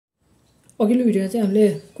अघिल्लो भिडियोमा चाहिँ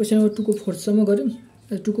हामीले क्वेसन नम्बर 2 को 4th सम्म गर्यौं।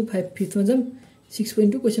 2 को 5th मा जाम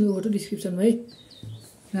 6.2 क्वेसन नम्बर 4 डिस्क्रिप्सनमा है।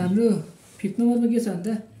 र हाम्रो 5th नम्बरमा के छ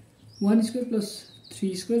भन्दा 1 square plus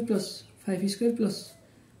 3 square plus 5 square plus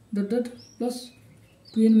dot dot plus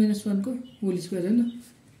 2n-1 को होल स्क्वायर हैन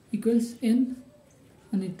इक्वल्स n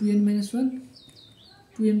अनि 2n-1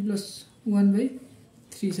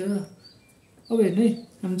 2n+1/3 छ। अब हेर्नु है,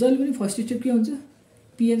 हामी जहिले पनि फर्स्ट स्टेप के हुन्छ,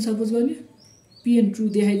 pn सपोज गर्ने, pn ट्रू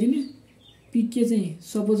देखाइदिने, pk चाहिँ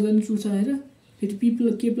सपोज गर्ने ट्रू छ भनेर, फेरि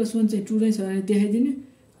k+1 चाहिँ ट्रू नै छ भनेर देखाइदिने,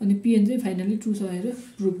 अनि pn चाहिँ फाइनली ट्रू छ भनेर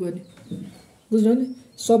प्रुफ गर्ने। बुझ्नु नि?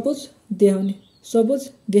 सपोज देखाउने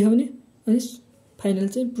अनि फाइनल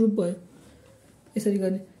चाहिँ प्रुफ भयो। यसरी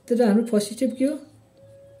गर्ने। तर हाम्रो फर्स्ट स्टेप के हो,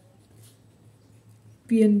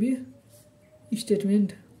 pnb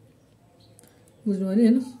स्टेटमेन्ट। बुझ्नु भयो नि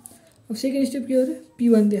हैन? अब सेकेन्ड स्टेप के हो रे,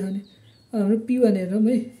 p1 देखाउने। अब हाम्रो p1 हेरौँ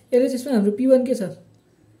है। एलएचएसमा हाम्रो p1 के छ,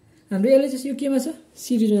 हाम्रो एलएचएस यो केमा छ,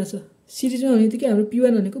 सिरिजमा छ। सिरिजमा भनेको हाम्रो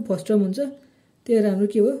p1 भनेको फर्स्ट टर्म हुन्छ, त्यही भएर हाम्रो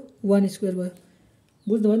के भयो 1 स्क्वायर भयो।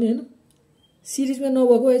 बुझ्नु भयो नि हैन? सिरिजमा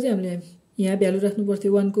नभएको भए चाहिँ हामीले यहाँ भ्यालु राख्नु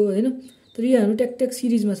पर्थ्यो 1 को हैन, तर यो हाम्रो ट्याक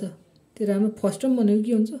सिरिजमा छ, त्यही भएर हाम्रो फर्स्ट टर्म भनेको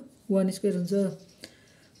के हुन्छ 1 स्क्वायर हुन्छ।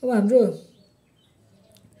 अब हाम्रो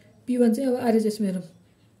p1 चाहिँ अब आरएचएसमा हेरौँ।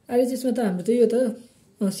 आरएचएसमा त हाम्रो त यो त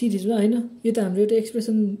सिरिजमा हैन, यो त हाम्रो एउटा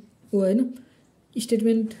एक्सप्रेसन हो हैन,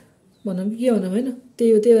 स्टेटमेन्ट भनौँ कि के भनौँ हैन,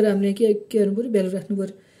 त्यही हो। त्यही भएर हामीले के गर्नु पर्यो, भ्यालु राख्नु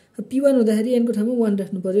पर्यो। अब p1 हुँदाखेरि n को ठाउँमा 1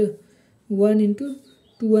 राख्नु पर्यो। 1 * 2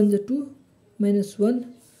 1 = 2 - 1 अनि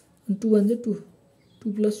 2 1 = 2 2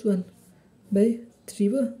 + 1/3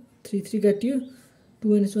 भयो। 3 3 काटियो, 2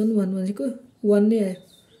 - 1 1 भनेको 1 नै आयो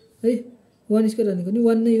है। 1 स्क्वायर भनेको नि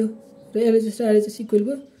 1 नै हो र एलएचएस र आरएचएस इक्वल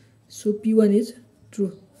भयो। सो p1 इज ट्रू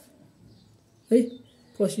है।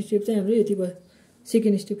 फर्स्ट स्टेप चाहिँ हाम्रो यति भयो।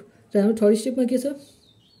 सेकेन्ड स्टेप र हाम्रो थर्ड स्टेपमा के छ,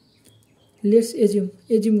 लेट्स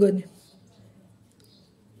एज्युम गर्ने,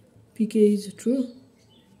 pk is true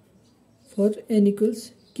for n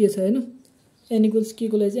equals के छ हैन। n इक्वल्स के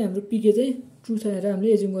को लागि चाहिँ हाम्रो pk चाहिँ ट्रू छ भनेर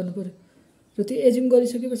हामीले एज्युम गर्नु पर्यो। र त्यो एज्युम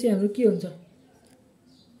गरिसकेपछि हाम्रो के हुन्छ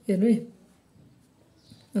हेर्नु है,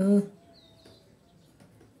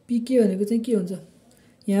 pk भनेको चाहिँ के हुन्छ,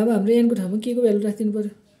 यहाँ अब हाम्रो n को ठाउँमा के को भ्यालु राखिदिनु पर्यो,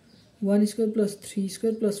 1 square plus 3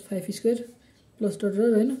 square plus 5 square plus dot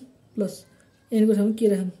dot हैन, प्लस n को ठाउँमा के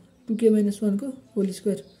राखौँ 2k-1 को होल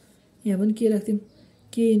स्क्वायर। यहाँ पनि के राख्दियौँ,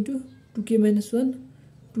 k * 2k-1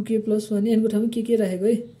 2k+1, n को ठाउँमा के राखेको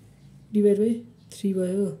है, डिभाइड बाइ 3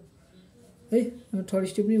 भयो है। हाम्रो थर्ड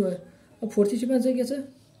स्टेप नै भयो। अब फोर्थ स्टेपमा चाहिँ के छ,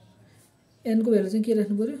 n को भ्यालु चाहिँ के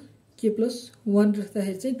राख्नु पर्यो, k+1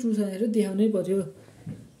 राख्दाखेरि चाहिँ ट्रू छ भनेर देखाउनै पर्यो।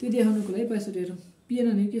 त्यो देखाउनको लागि पासवर्ड हेरौँ। pn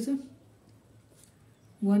भनेको के छ,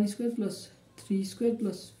 1 square plus 3 square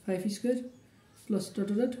plus 5 square plus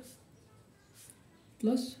dot dot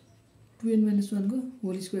plus 2n-1 को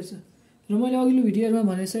होल स्क्वायर छ। र मैले अघिल्लो भिडियोमा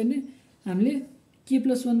भने छैन नि, हामीले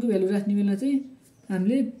k+1 को भ्यालु राख्ने बेला चाहिँ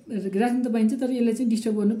हामीले राख्न त पाइन्छ, तर यसलाई चाहिँ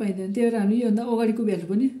डिस्टर्ब गर्न पाइँदैन। त्यही भएर हामीले योभन्दा अगाडिको भ्यालु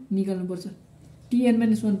पनि निकाल्नुपर्छ,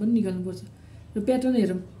 tn-1 पनि निकाल्नुपर्छ। र प्याटर्न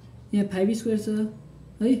हेरौँ, यहाँ 5 स्क्वायर छ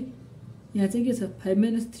है, यहाँ चाहिँ के छ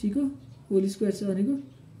 5 - 3 को होल स्क्वायर छ भनेको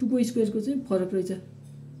 2 को स्क्वायरको चाहिँ फरक रहेछ।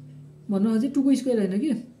 भन्नु अझै 2 को स्क्वायर होइन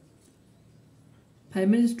कि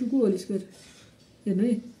 5 - 2 को होल स्क्वायर। हेर्नु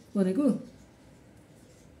है, भनेको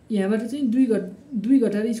यहाँबाट चाहिँ 2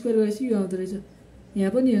 घटाएर स्क्वायर गरेपछि यो आउँदो रहेछ।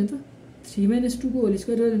 यहाँ पनि हेर्नु त 3 - 2 को होल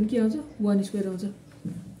स्क्वायर गर्यो भने के आउँछ, 1 स्क्वायर आउँछ।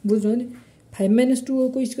 बुझ्नु नि? 5 - 2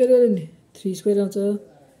 को स्क्वायर गर्यो भने 3 स्क्वायर आउँछ,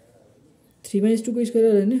 3 - 2 को स्क्वायर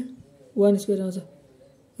गर्यो भने 1 स्क्वायर आउँछ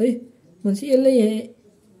है। भनेपछि यसलाई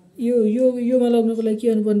योमा लग्नको लागि के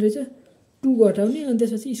गर्नुपर्ने रहेछ, 2 घटाउने अनि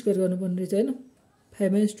त्यसपछि स्क्वायर गर्नुपर्ने रहेछ हैन।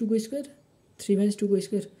 5 - 2 को स्क्वायर 3 - 2 को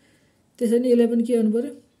स्क्वायर। त्यसैले यसलाई पनि के गर्नु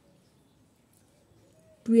पर्यो,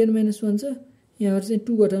 2n-1 छ, यहाँबाट चाहिँ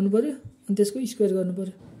 2 घटाउनु पर्यो अनि त्यसको स्क्वायर गर्नु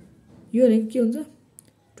पर्यो। यो भनेको के हुन्छ,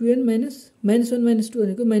 2n - -1 - 2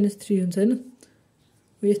 भनेको -3 हुन्छ हैन। हो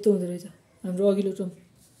यस्तो हुँदो रहेछ हाम्रो अघिल्लो टर्म।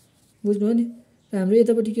 बुझ्नुभयो नि? र हाम्रो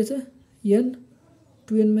यतापट्टि के छ, n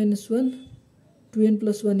 2n-1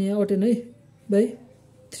 2n+1 यहाँ अटेन है बाइ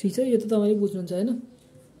 3 छ। यो त तपाईले बुझ्नुहुन्छ हैन,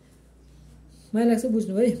 मलाई लाग्छ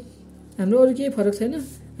बुझ्नु है। हाम्रो अरु केही फरक छैन,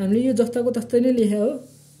 हामीले यो जस्ताको तस्तै नै लेखे हो,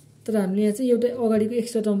 तर हामीले यहाँ चाहिँ एउटा अगाडिको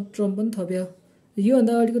एक्स्ट्रा टर्म पनि थप्यो। यो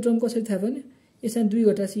भन्दा अगाडिको टर्म कसरी थाहा भने, यसमा 2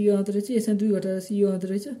 घटाएपछि यो आउँदो रहेछ, यसमा 2 घटाएपछि यो आउँदो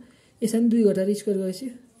रहेछ, यसमा 2 घटाएर स्क्वायर गरेपछि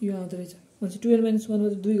यो आउँदो रहेछ। भनेपछि 2n-1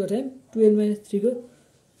 बाट 2 घटायौँ, 2n-3 को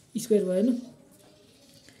स्क्वायर भयो हैन।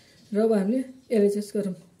 र अब हामीले एलएचएस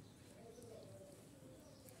गरौँ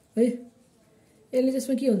है।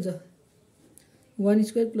 एलएचएसमा के हुन्छ, 1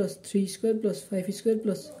 square plus 3 square plus 5 square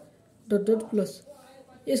plus dot dot plus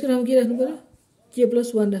यसको ठाउँमा के राख्नु पर्यो,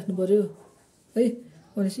 k+1 राख्नु पर्यो है।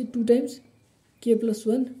 भनेपछि 2 टाइम्स k +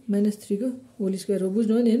 1 - 3 को होल स्क्वायर हो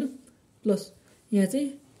बुझ्नुभयो नि हैन प्लस यहाँ चाहिँ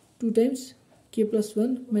 2 टाइम्स k +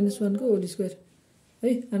 1 - 1 को होल स्क्वायर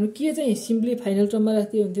है हाम्रो के चाहिँ सिम्पली फाइनल टर्ममा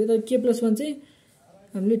राख्दियो हुन्थ्यो तर k + 1 चाहिँ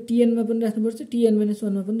हामीले tn मा पनि राख्नुपर्छ tn -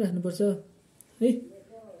 1 मा पनि राख्नुपर्छ है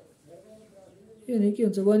यो भने के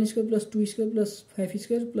हुन्छ 1 square + 2 square + 5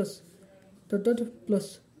 square plus dot dot plus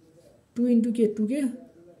 2 * k 2k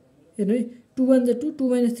हेर्नु है 2 1 जा 2 2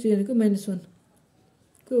 - 3 भनेको -1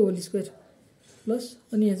 को होल स्क्वायर प्लस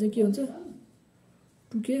अनि यहाँ चाहिँ के हुन्छ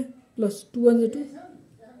 2k प्लस 2 1 जा 2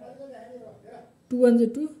 2 1 जा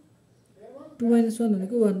 2 2 - 1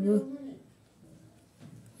 भनेको 1 भयो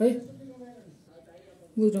है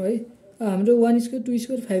बुझ्नु है हाम्रो 1 स्क्वायर 2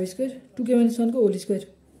 स्क्वायर 5 स्क्वायर 2k - 1 को होल स्क्वायर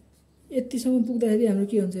यतिसम्म पुग्दाखेरि हाम्रो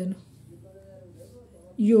के हुन्छ हेर्नु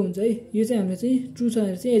यो हुन्छ है यो चाहिँ हामीले चाहिँ ट्रु छ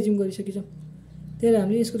भनेर चाहिँ एज्युम गरिसकेछौँ त्यही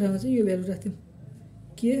हामीले यसको ठाउँमा चाहिँ यो value राख्थ्यौँ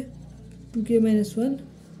k 2k - 1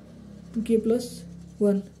 2k +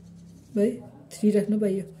 1 by 3 राख्न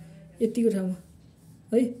पाइयो यतिको ठाउँमा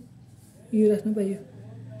है यो राख्न पाइयो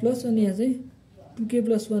प्लस अनि यहाँ चाहिँ 2k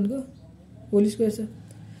 + 1 को होल स्क्वायर छ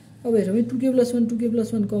अब हेरौँ है 2k + 1 2k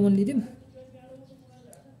 + 1 common लिदियौँ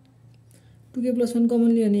 2k + 1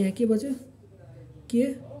 common लियो भने यहाँ के बच्यो k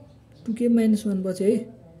 2k - 1 बच्यो है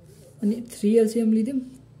अनि 3 एलसीएम लिदियौँ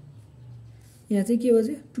यहाँ चाहिँ के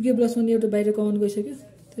बच्यो 2k + 1 एउटा बाहिर कमन गइसक्यो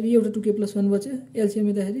तर यो एउटा 2k + 1 बच्यो एलसीएम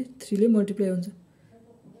लिँदाखेरि 3 ले मल्टिप्लाई हुन्छ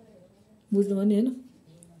बुझ्नुभयो नि हैन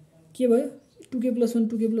के भयो 2k + 1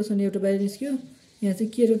 2k + 1 एउटा बाहिर निस्क्यो यहाँ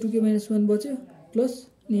चाहिँ k र 2k - 1 बच्यो प्लस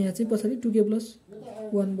अनि यहाँ चाहिँ पछाडि 2k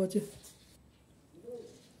 + 1 बच्यो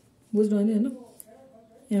बुझ्नुभयो नि हैन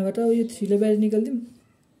यहाँबाट यो 3 ले बाहिर निकाल्दियौँ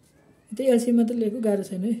त्यही एलसीएम मात्र लिएको गाह्रो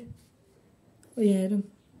छैन है यहाँ हेरौँ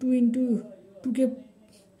 2 * 2k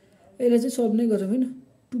यसलाई चाहिँ सल्भ नै गरौँ हैन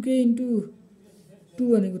 2k * 2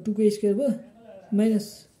 भनेको 2k स्क्वायर भयो माइनस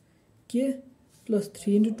k प्लस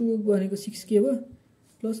 3 * 2 भनेको 6k भयो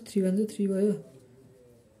प्लस 3 1 3 भयो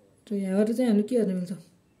र यहाँबाट चाहिँ हामीले के गर्न मिल्छ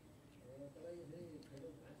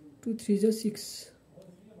 2 3 6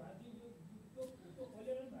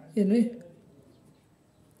 हेर्नु है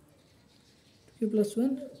 2k +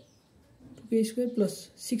 1 2k स्क्वायर प्लस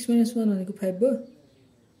 6 - 1 भनेको 5 भयो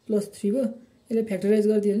प्लस 3 भयो यसलाई फ्याक्टराइज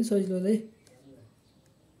गरिदियो भने सजिलो होला है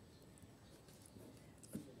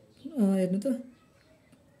हेर्नु त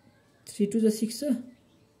 3 2 6 छ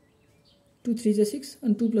 2 3 6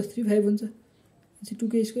 अनि 2 + 3 5 हुन्छ चाहिँ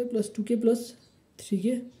 2k square plus 2k plus 3k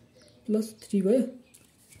plus 3 भयो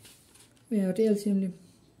यहाँबाट एलसीएम लियौँ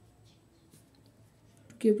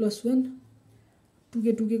 2k + 1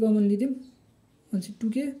 2k कमन लिदियौँ अनि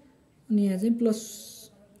 2k अनि यहाँ चाहिँ प्लस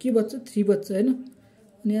के बच्छ 3 बच्छ हैन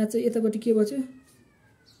अनि यहाँ चाहिँ यतापट्टि के बच्यो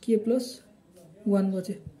k + 1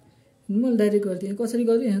 बच्यो मैले डाइरेक्ट गरिदिएँ कसरी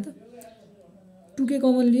गरेँ यहाँ त 2k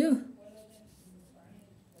कमन लियो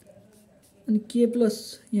अनि k प्लस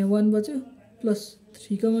यहाँ 1 बच्यो प्लस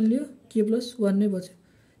 3 कमन लियो k + 1 नै बच्यो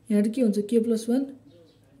यहाँ के हुन्छ k + 1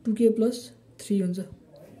 2k + 3 हुन्छ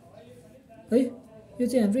है यो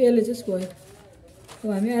चाहिँ हाम्रो एलएचएस भयो अब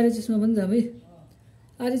हामी आरएचएस मा पनि जाम है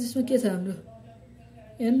आरएचएस मा के छ हाम्रो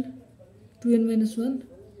n 2n -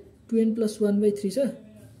 1 2n + 1/3 छ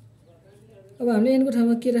अब हामीले n को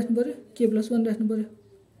ठाउँमा के राख्नु पर्यो k + 1 राख्नु पर्यो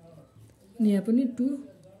अनि यहाँ पनि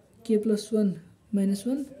 2k + 1 -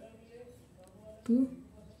 1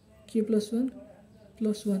 2k + 1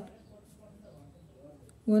 + 1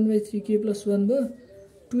 1/3 k + 1 भयो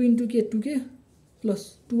 2 * k 2k प्लस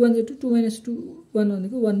 2 1 जा 2 2 - 2 1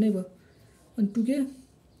 भनेको 1 नै भयो अनि 2k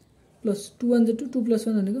प्लस 2 1 जा 2 2 +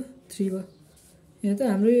 1 भनेको 3 भयो यहाँ त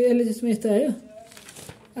हाम्रो एलएचएस मा यस्तो आयो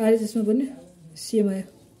आरएचएस मा पनि सेम आयो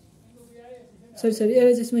सरी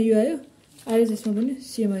एलएचएस मा यो आयो आरएचएस मा पनि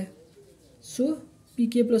सेम आयो सो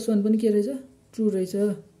pk + 1 पनि के रहेछ ट्रु रहेछ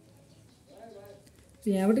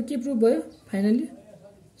यहाँबाट के प्रुफ भयो finally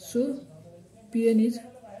so pn is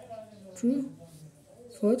true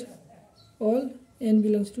for all n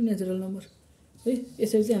belongs to natural number है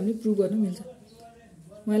यसरी चाहिँ हामीले प्रुफ गर्न मिल्छ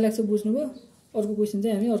मलाई लाग्छ बुझ्नुभयो अर्को क्वेशन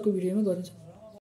चाहिँ हामी अर्को भिडियोमा गर्छौँ